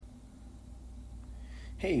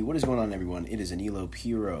Hey, what is going on, everyone? It is Aniello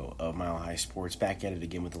Piro of Mile High Sports back at it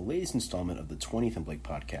again with the latest installment of the 20th and Blake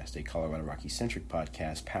podcast, a Colorado Rockies-centric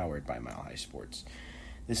podcast powered by Mile High Sports.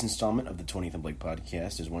 This installment of the 20th and Blake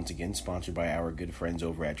podcast is once again sponsored by our good friends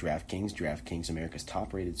over at DraftKings, America's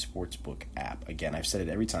top-rated sportsbook app. Again, I've said it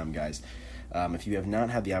every time, guys. If you have not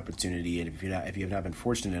had the opportunity, and if you have not been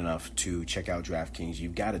fortunate enough to check out DraftKings,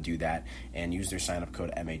 you've got to do that and use their sign-up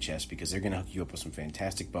code MHS because they're going to hook you up with some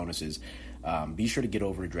fantastic bonuses. Be sure to get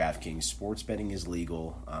over to DraftKings. Sports betting is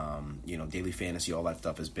legal. Daily fantasy, all that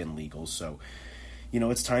stuff has been legal. So,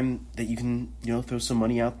 it's time that you can, throw some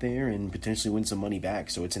money out there and potentially win some money back.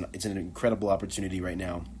 So it's an incredible opportunity right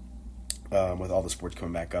now. With all the sports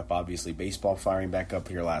coming back up, obviously baseball firing back up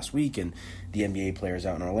here last week, and the NBA players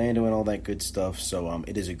out in Orlando and all that good stuff. So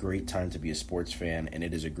it is a great time to be a sports fan, and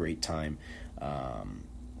it is a great time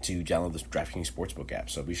to download the DraftKings Sportsbook app.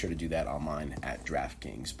 So be sure to do that online at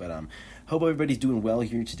DraftKings. But hope everybody's doing well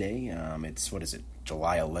here today. It's,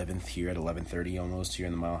 July 11th here at 11:30 almost here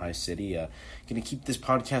in the Mile High City. Going to keep this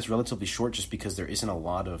podcast relatively short just because there isn't a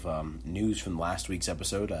lot of news from last week's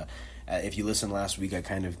episode. If you listened last week, I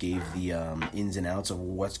kind of gave the ins and outs of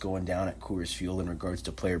what's going down at Coors Field in regards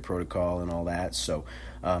to player protocol and all that. So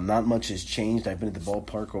not much has changed. I've been at the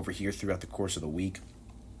ballpark over here throughout the course of the week.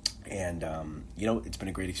 And, it's been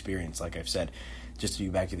a great experience. Like I've said, just to be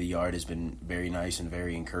back to the yard has been very nice and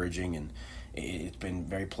very encouraging. And it's been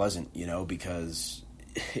very pleasant, because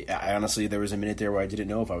honestly, there was a minute there where I didn't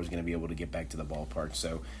know if I was going to be able to get back to the ballpark.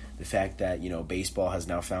 So the fact that, baseball has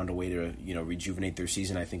now found a way to, rejuvenate their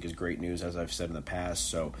season, I think is great news, as I've said in the past.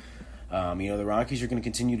 So, the Rockies are going to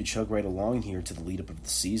continue to chug right along here to the lead up of the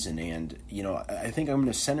season. And, I think I'm going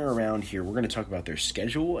to center around here. We're going to talk about their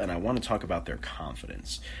schedule, and I want to talk about their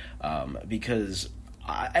confidence because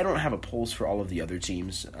I don't have a pulse for all of the other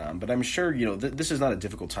teams, but I'm sure, this is not a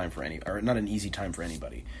difficult time for or not an easy time for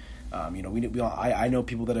anybody. I know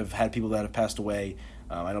people that have passed away.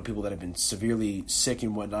 I know people that have been severely sick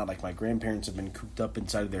and whatnot. Like my grandparents have been cooped up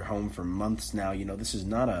inside of their home for months now. This is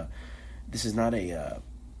not a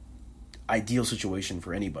ideal situation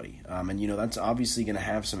for anybody. And that's obviously going to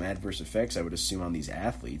have some adverse effects, I would assume, on these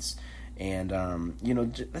athletes. And,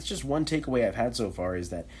 that's just one takeaway I've had so far is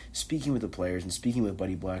that speaking with the players and speaking with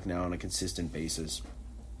Buddy Black now on a consistent basis,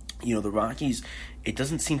 the Rockies, it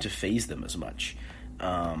doesn't seem to faze them as much.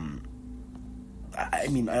 I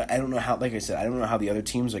don't know how, like I said, I don't know how the other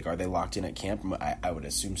teams, are they locked in at camp? I would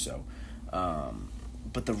assume so.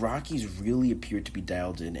 But the Rockies really appear to be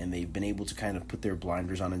dialed in, and they've been able to kind of put their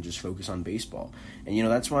blinders on and just focus on baseball. And,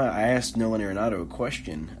 that's why I asked Nolan Arenado a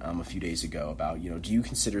question a few days ago about, do you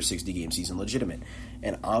consider a 60-game season legitimate?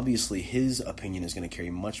 And obviously his opinion is going to carry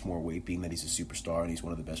much more weight, being that he's a superstar and he's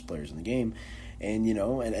one of the best players in the game. And,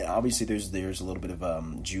 and obviously there's a little bit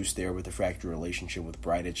of juice there with the fractured relationship with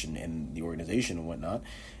Bridich and the organization and whatnot.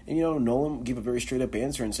 And, Nolan gave a very straight-up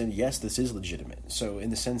answer and said, yes, this is legitimate. So in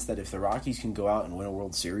the sense that if the Rockies can go out and win a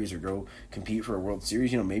World Series or go compete for a World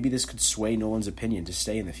Series, maybe this could sway Nolan's opinion to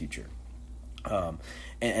stay in the future.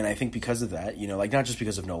 And I think because of that, not just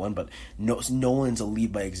because of Nolan, but Nolan's a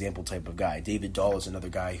lead-by-example type of guy. David Dahl is another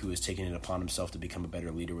guy who has taken it upon himself to become a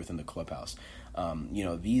better leader within the clubhouse.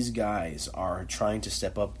 These guys are trying to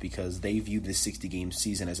step up because they view this 60-game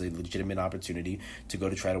season as a legitimate opportunity to go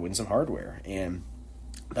to try to win some hardware. And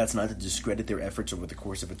that's not to discredit their efforts over the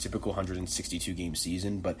course of a typical 162-game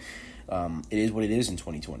season, but it is what it is in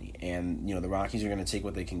 2020. And, the Rockies are going to take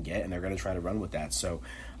what they can get, and they're going to try to run with that. So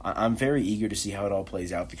I'm very eager to see how it all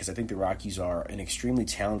plays out because I think the Rockies are an extremely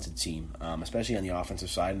talented team, especially on the offensive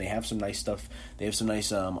side, and they have some nice stuff. They have some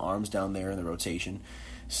nice arms down there in the rotation.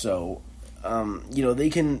 So, they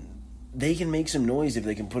can make some noise if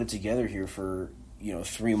they can put it together here for,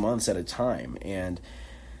 3 months at a time. And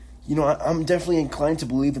I'm definitely inclined to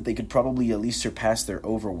believe that they could probably at least surpass their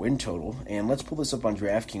over-win total. And let's pull this up on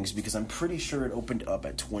DraftKings because I'm pretty sure it opened up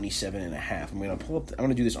at 27.5. I'm going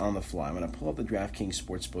to do this on the fly. I'm going to pull up the DraftKings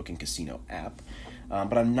Sportsbook and Casino app.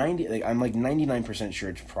 But I'm 99%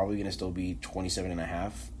 sure it's probably going to still be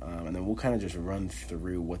 27.5. And then we'll kind of just run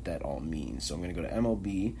through what that all means. So I'm going to go to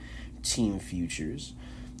MLB Team Futures.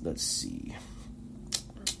 Let's see.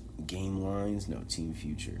 Game lines, no team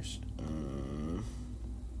futures.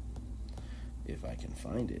 If I can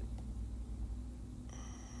find it.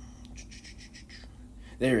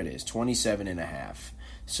 There it is, 27.5.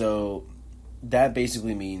 So that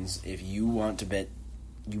basically means if you want to bet,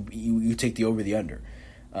 you take the over the under.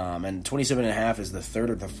 And 27.5 is the third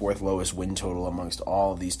or the fourth lowest win total amongst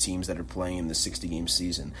all of these teams that are playing in the 60-game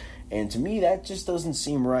season. And to me, that just doesn't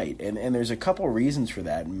seem right. And there's a couple reasons for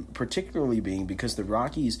that, particularly being because the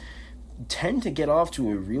Rockies, tend to get off to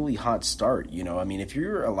a really hot start. I mean, if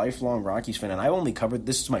you're a lifelong Rockies fan, and I only covered,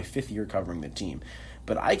 this is my 5th year covering the team,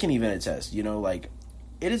 but I can even attest, like,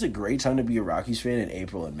 it is a great time to be a Rockies fan in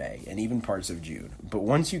April and May, and even parts of June. But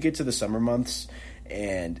once you get to the summer months,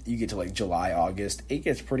 and you get to like July, August, it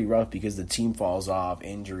gets pretty rough because the team falls off,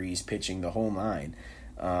 injuries, pitching, the whole nine.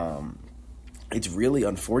 It's really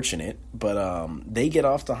unfortunate, but they get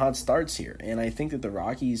off to hot starts here. And I think that the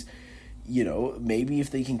Rockies, maybe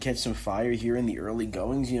if they can catch some fire here in the early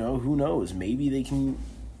goings, who knows? Maybe they can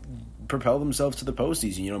propel themselves to the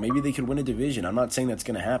postseason. Maybe they could win a division. I'm not saying that's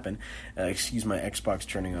going to happen. Excuse my Xbox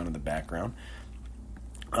turning on in the background.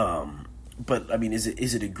 But I mean, is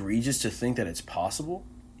it egregious to think that it's possible?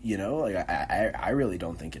 I really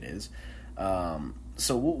don't think it is.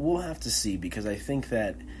 So we'll have to see, because I think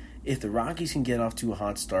that if the Rockies can get off to a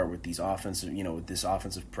hot start with these offensive, with this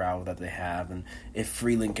offensive prowess that they have, and if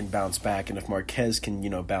Freeland can bounce back, and if Marquez can,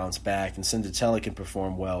 bounce back, and Senzatella can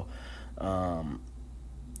perform well,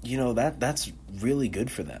 that's really good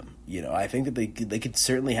for them. I think that they could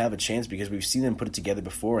certainly have a chance, because we've seen them put it together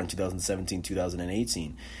before in 2017,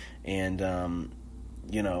 2018. And,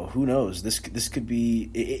 who knows? This could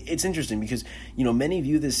be – it's interesting because, many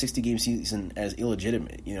view this 60-game season as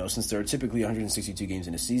illegitimate, since there are typically 162 games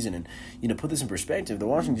in a season. And, put this in perspective, the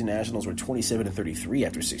Washington Nationals were 27-33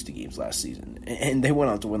 after 60 games last season, and they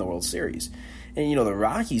went on to win the World Series. And, the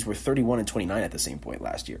Rockies were 31-29 at the same point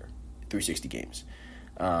last year through 60 games.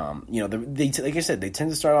 They like I said, they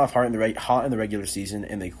tend to start off hot in the regular season,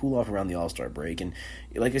 and they cool off around the All-Star break. And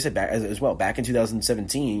like I said, back in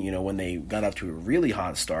 2017, when they got off to a really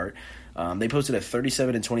hot start, they posted a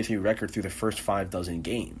 37-23 record through the first 5 dozen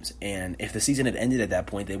games. And if the season had ended at that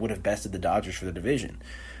point, they would have bested the Dodgers for the division.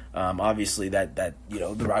 Obviously, that the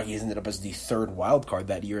Rockies ended up as the 3rd wild card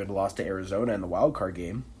that year and lost to Arizona in the wild card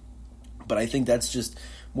game. But I think that's just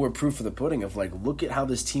more proof of the pudding of, like, look at how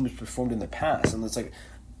this team has performed in the past. And it's like,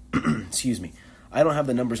 excuse me, I don't have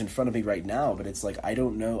the numbers in front of me right now, but it's like, I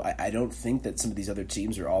don't know. I don't think that some of these other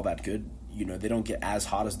teams are all that good. They don't get as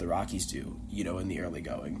hot as the Rockies do, in the early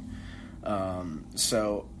going.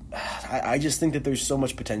 So I just think that there's so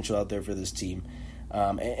much potential out there for this team,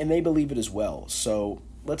 and they believe it as well. So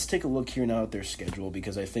let's take a look here now at their schedule,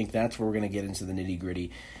 because I think that's where we're going to get into the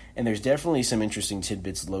nitty-gritty. And there's definitely some interesting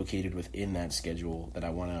tidbits located within that schedule that I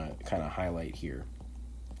want to kind of highlight here.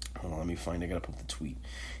 Hold on, let me find. I got to put the tweet.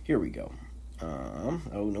 Here we go. Oh,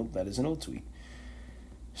 nope, that is an old tweet.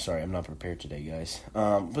 Sorry, I'm not prepared today, guys.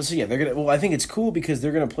 But so, yeah, they're going to... Well, I think it's cool because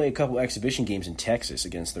they're going to play a couple exhibition games in Texas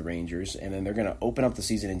against the Rangers, and then they're going to open up the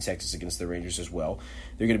season in Texas against the Rangers as well.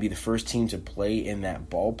 They're going to be the first team to play in that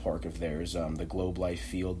ballpark of theirs, the Globe Life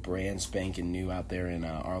Field, brand spanking new out there in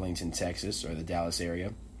Arlington, Texas, or the Dallas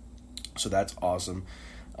area. So that's awesome.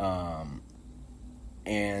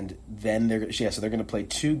 And then they're going to play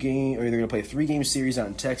 3-game series out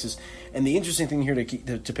in Texas. And the interesting thing here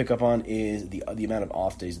to pick up on is the amount of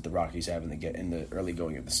off days that the Rockies have in the early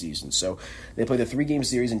going of the season. So they play the 3-game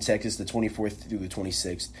series in Texas, the 24th through the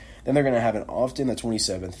 26th. Then they're going to have an off day on the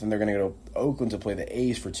 27th. Then they're going to go to Oakland to play the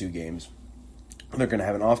A's for 2 games. They're going to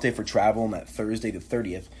have an off day for travel on that Thursday, the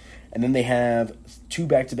 30th. And then they have 2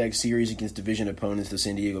 back-to-back series against division opponents, the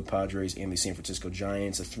San Diego Padres and the San Francisco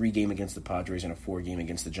Giants, a 3-game against the Padres and a 4-game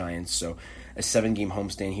against the Giants. So a 7-game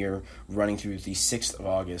homestand here running through the 6th of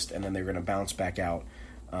August, and then they're going to bounce back out.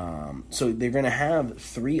 So they're going to have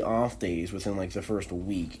 3 off days within like the first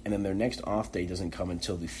week, and then their next off day doesn't come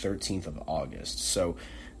until the 13th of August. So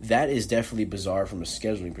that is definitely bizarre from a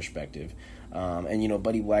scheduling perspective. And,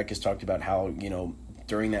 Buddy Black has talked about how,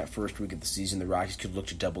 during that first week of the season, the Rockies could look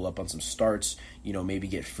to double up on some starts, maybe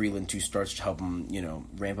get Freeland 2 starts to help him,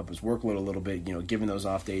 ramp up his workload a little bit, given those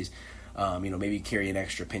off days, maybe carry an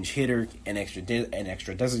extra pinch hitter, an extra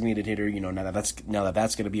designated hitter, now that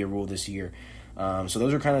that's going to be a rule this year. So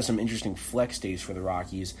those are kind of some interesting flex days for the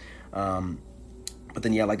Rockies. But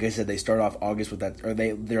then, yeah, like I said, they start off August with that, or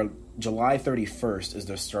their July 31st is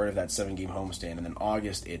the start of that 7-game homestand, and then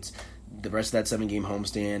August it's the rest of that 7-game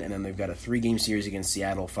homestand, and then they've got a 3-game series against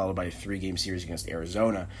Seattle, followed by a 3-game series against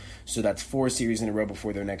Arizona. So that's 4 series in a row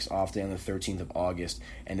before their next off day on the 13th of August,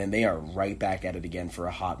 and then they are right back at it again for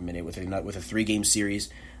a hot minute with a 3-game series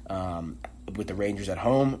with the Rangers at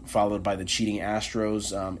home, followed by the cheating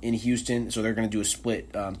Astros in Houston. So they're going to do a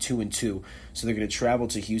split 2-2. So they're going to travel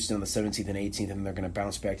to Houston on the 17th and 18th, and they're going to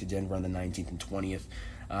bounce back to Denver on the 19th and 20th.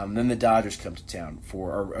 Then the Dodgers come to town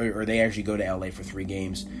or they actually go to LA for 3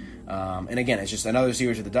 games. And again, it's just another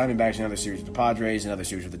series with the Diamondbacks, another series with the Padres, another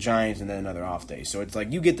series with the Giants, and then another off day. So it's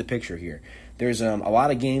like you get the picture here. There's a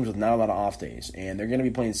lot of games with not a lot of off days, and they're going to be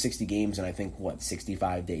playing 60 games in I think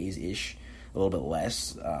 65 days ish. a little bit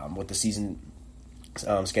less, with the season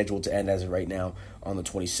scheduled to end as of right now on the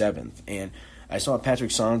 27th. And I saw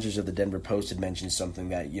Patrick Saunders of the Denver Post had mentioned something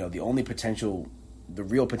that, the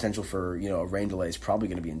real potential for, a rain delay is probably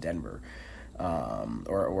going to be in Denver,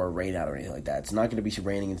 or a rain out or anything like that. It's not going to be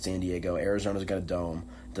raining in San Diego. Arizona's got a dome.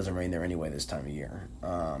 It doesn't rain there anyway this time of year.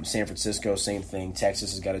 San Francisco, same thing.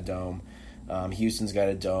 Texas has got a dome. Houston's got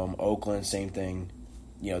a dome. Oakland, same thing.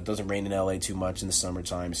 It doesn't rain in LA too much in the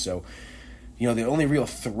summertime. So, the only real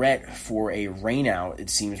threat for a rainout, it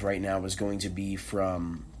seems right now, is going to be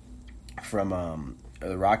from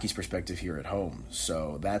the Rockies' perspective here at home.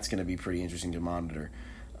 So that's going to be pretty interesting to monitor,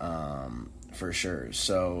 for sure.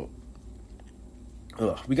 So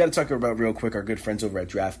we got to talk about real quick our good friends over at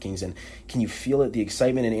DraftKings. And can you feel it? The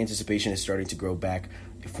excitement and anticipation is starting to grow back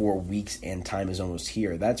for weeks, and time is almost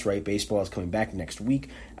here. That's right. Baseball is coming back next week.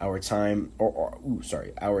 Our team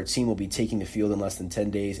will be taking the field in less than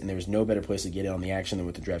 10 days, and there's no better place to get in on the action than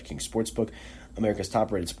with the DraftKings Sportsbook, America's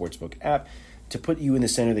top-rated sportsbook app. To put you in the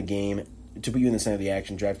center of the game,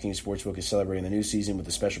 action, DraftKings Sportsbook is celebrating the new season with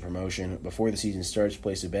a special promotion. Before the season starts,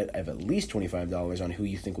 place a bet of at least $25 on who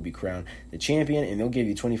you think will be crowned the champion, and they'll give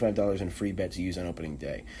you $25 in free bet to use on opening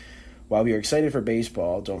day. While we are excited for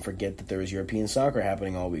baseball, don't forget that there is European soccer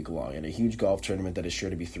happening all week long and a huge golf tournament that is sure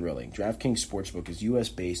to be thrilling. DraftKings Sportsbook is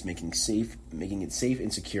U.S.-based, making it safe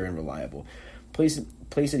and secure and reliable. Place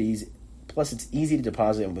it easy. Plus, it's easy to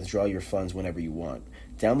deposit and withdraw your funds whenever you want.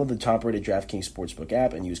 Download the top-rated DraftKings Sportsbook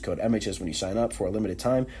app and use code MHS when you sign up. For a limited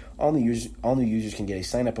time, all new users can get a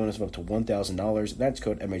sign-up bonus of up to $1,000. That's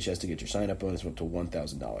code MHS to get your sign-up bonus of up to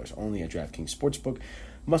 $1,000. Only at DraftKings Sportsbook.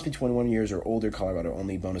 Must be 21 years or older. Colorado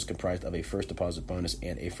only. Bonus comprised of a first deposit bonus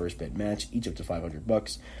and a first bet match, each up to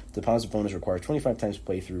 $500. Deposit bonus requires 25 times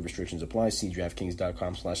playthrough. Restrictions apply. See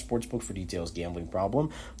DraftKings.com/sportsbook for details. Gambling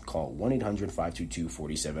problem? Call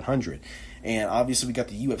 1-800-522-4700. And obviously we got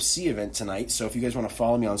the UFC event tonight, so if you guys want to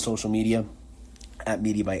follow me on social media, at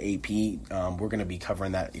Media by AP, we're going to be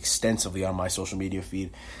covering that extensively on my social media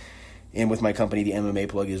feed. And with my company, the MMA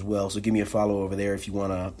Plug, as well. So give me a follow over there if you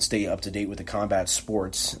want to stay up to date with the combat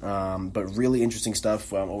sports. But really interesting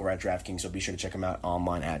stuff over at DraftKings, so be sure to check them out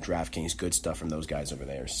online at DraftKings. Good stuff from those guys over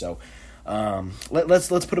there. So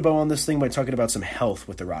let's put a bow on this thing by talking about some health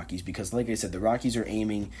with the Rockies, because like I said, the Rockies are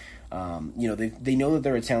aiming, they know that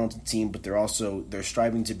they're a talented team, but they're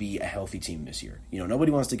striving to be a healthy team this year.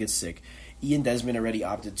 Nobody wants to get sick. Ian Desmond already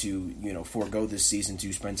opted to, forego this season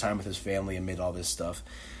to spend time with his family amid all this stuff.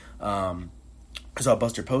 I saw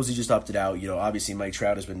Buster Posey just opted out. Obviously Mike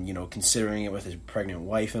Trout has been, considering it with his pregnant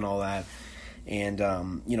wife and all that. And,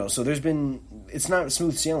 so it's not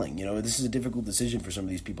smooth sailing. This is a difficult decision for some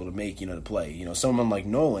of these people to make, to play. Someone like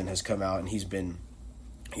Nolan has come out and he's been,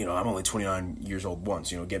 I'm only 29 years old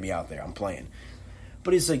once, get me out there, I'm playing.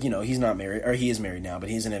 But it's like, he's not married, or he is married now, but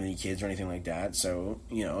he doesn't have any kids or anything like that. So,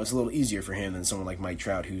 it's a little easier for him than someone like Mike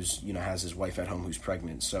Trout who's, has his wife at home who's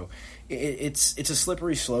pregnant. So it's a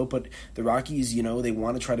slippery slope, but the Rockies, they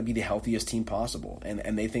want to try to be the healthiest team possible.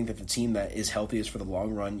 And they think that the team that is healthiest for the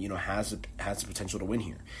long run, has the potential to win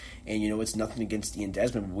here. And, it's nothing against Ian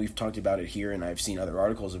Desmond, but we've talked about it here, and I've seen other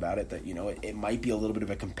articles about it, that, it might be a little bit of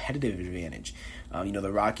a competitive advantage.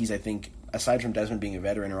 The Rockies, I think, aside from Desmond being a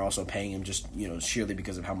veteran, are also paying him just, sheerly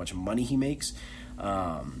because of how much money he makes.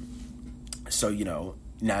 So,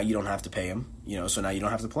 now you don't have to pay him, so now you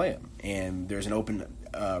don't have to play him. And there's an open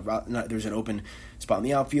spot in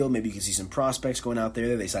the outfield. Maybe you can see some prospects going out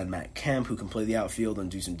there. They signed Matt Kemp, who can play the outfield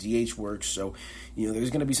and do some DH work. So,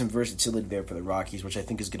 there's going to be some versatility there for the Rockies, which I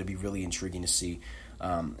think is going to be really intriguing to see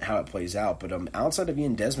how it plays out. But outside of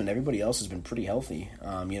Ian Desmond, everybody else has been pretty healthy.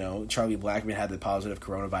 Charlie Blackmon had the positive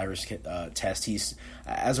coronavirus test. He's,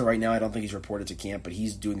 as of right now, I don't think he's reported to camp, but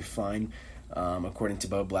he's doing fine. According to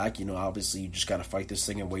Bo Black, obviously you just got to fight this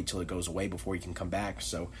thing and wait till it goes away before you can come back.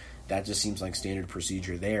 So that just seems like standard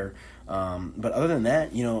procedure there. But other than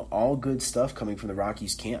that, all good stuff coming from the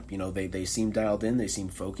Rockies camp. They seem dialed in, they seem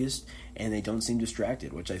focused, and they don't seem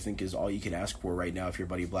distracted, which I think is all you can ask for right now if you're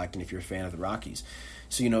Buddy Black and if you're a fan of the Rockies.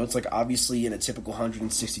 So, it's like obviously in a typical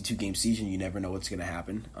 162-game season, you never know what's going to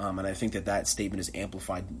happen. And I think that statement is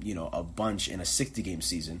amplified, a bunch in a 60-game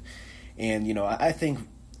season. And, I think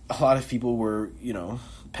a lot of people were,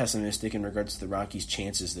 pessimistic in regards to the Rockies'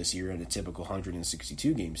 chances this year in a typical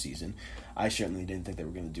 162-game season. I certainly didn't think they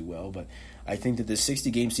were going to do well, but I think that this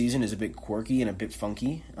 60-game season is a bit quirky and a bit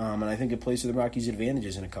funky, and I think it plays to the Rockies'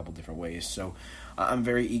 advantages in a couple different ways. So I'm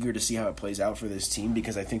very eager to see how it plays out for this team,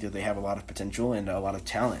 because I think that they have a lot of potential and a lot of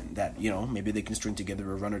talent that, maybe they can string together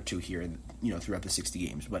a run or two here, throughout the 60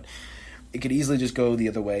 games. But it could easily just go the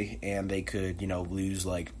other way, and they could, lose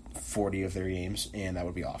like 40 of their games, and that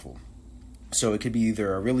would be awful. So it could be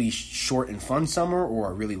either a really short and fun summer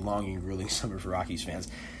or a really long and grueling summer for Rockies fans,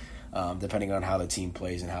 depending on how the team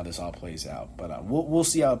plays and how this all plays out. But we'll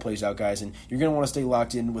see how it plays out, guys. And you're going to want to stay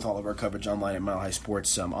locked in with all of our coverage online at Mile High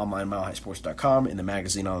Sports, online milehighsports.com, in the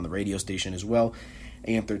magazine, on the radio station as well.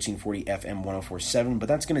 AM 1340, FM 1047. But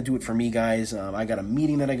that's going to do it for me, guys. I got a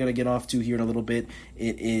meeting that I got to get off to here in a little bit.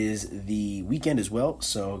 It is the weekend as well,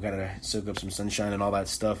 so got to soak up some sunshine and all that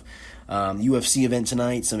stuff. UFC event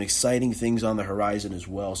tonight, some exciting things on the horizon as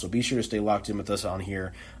well. So be sure to stay locked in with us on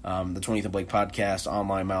here, the 20th and Blake podcast,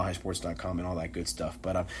 online, milehighsports.com, and all that good stuff.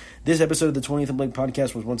 But this episode of the 20th and Blake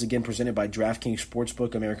podcast was once again presented by DraftKings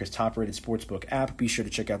Sportsbook, America's top-rated sportsbook app. Be sure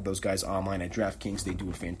to check out those guys online at DraftKings. They do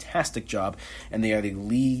a fantastic job, and they are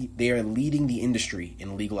leading the industry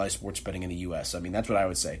in legalized sports betting in the U.S. I mean, that's what I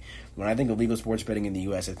would say. When I think of legal sports betting in the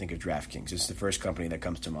U.S., I think of DraftKings. It's the first company that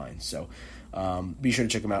comes to mind. So be sure to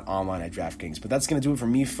check them out online at DraftKings. But that's going to do it for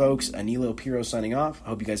me, folks. Aniello Piro signing off. I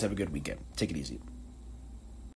hope you guys have a good weekend. Take it easy.